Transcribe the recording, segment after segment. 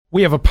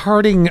We have a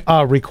parting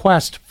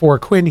request for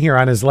Quinn here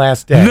on his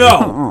last day.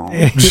 No.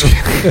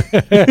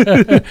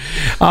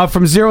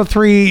 From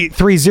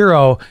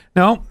 0330.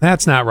 No,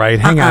 that's not right.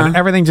 Hang on.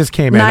 Everything just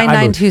came in.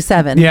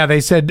 9927. Yeah, they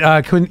said,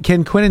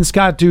 can Quinn and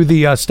Scott do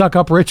the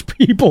stuck-up rich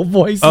people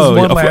voices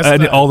last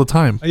time? All the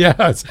time.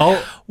 Yes.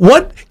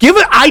 What?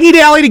 I need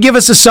Allie to give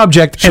us a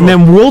subject, and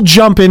then we'll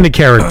jump into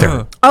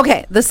character.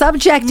 Okay, the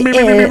subject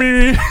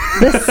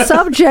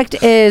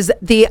is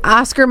the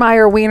Oscar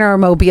Mayer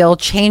Wienermobile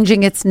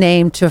changing its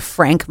name to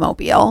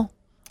Frankmobile.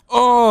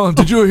 Oh,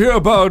 did you hear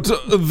about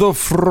the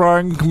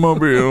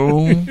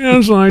Frankmobile?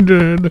 Yes, I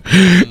did.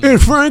 It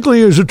frankly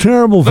is a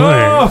terrible thing.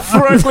 Oh,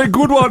 frankly,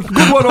 good one,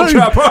 old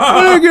chap.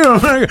 Thank you.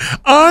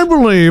 I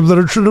believe that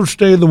it should have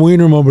stayed the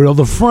Wienermobile.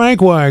 The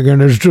Frank wagon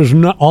is just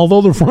not,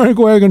 although the Frank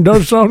wagon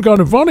does sound kind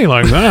of funny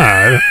like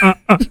that.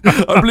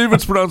 I believe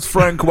it's pronounced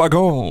Frank Wagon.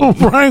 Oh,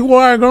 Frank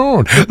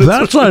wagon.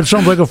 That sounds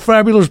like a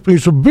fabulous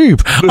piece of beef.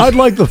 I'd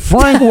like the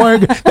Frank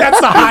wagon. That's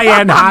the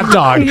high-end hot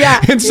dog.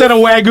 Yeah. Instead of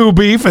Wagyu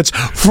beef, it's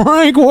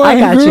Frank wagon. I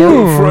got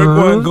you. Frank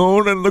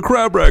Wagon and the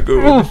Crab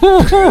Ragoon.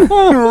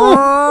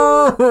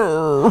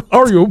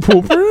 Are you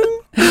pooping?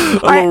 A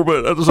little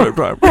bit at the same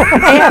time.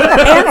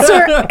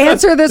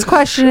 Answer this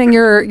question in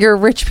your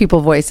rich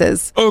people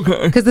voices.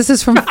 Okay. Because this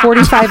is from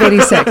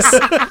 4586.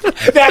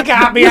 That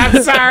got me.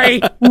 I'm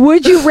sorry.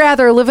 Would you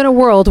rather live in a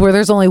world where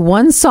there's only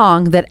one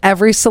song that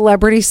every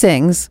celebrity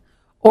sings,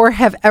 or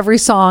have every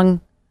song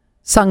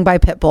sung by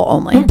Pitbull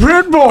only?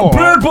 Pitbull,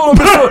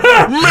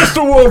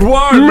 Mr.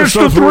 Worldwide,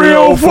 Mr.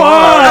 305.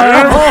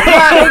 Oh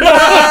my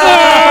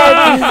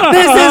God!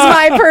 This is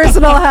my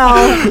personal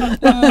hell.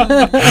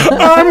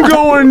 I'm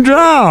going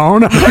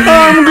down.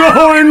 I'm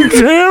going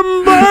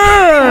timber.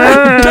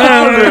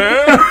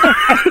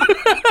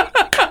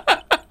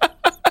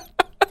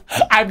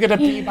 I'm going to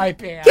pee my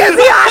pants. Get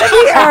me out of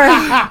here.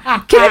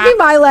 Can it be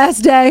my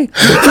last day?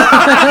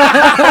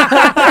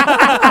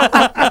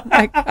 Oh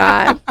my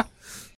God.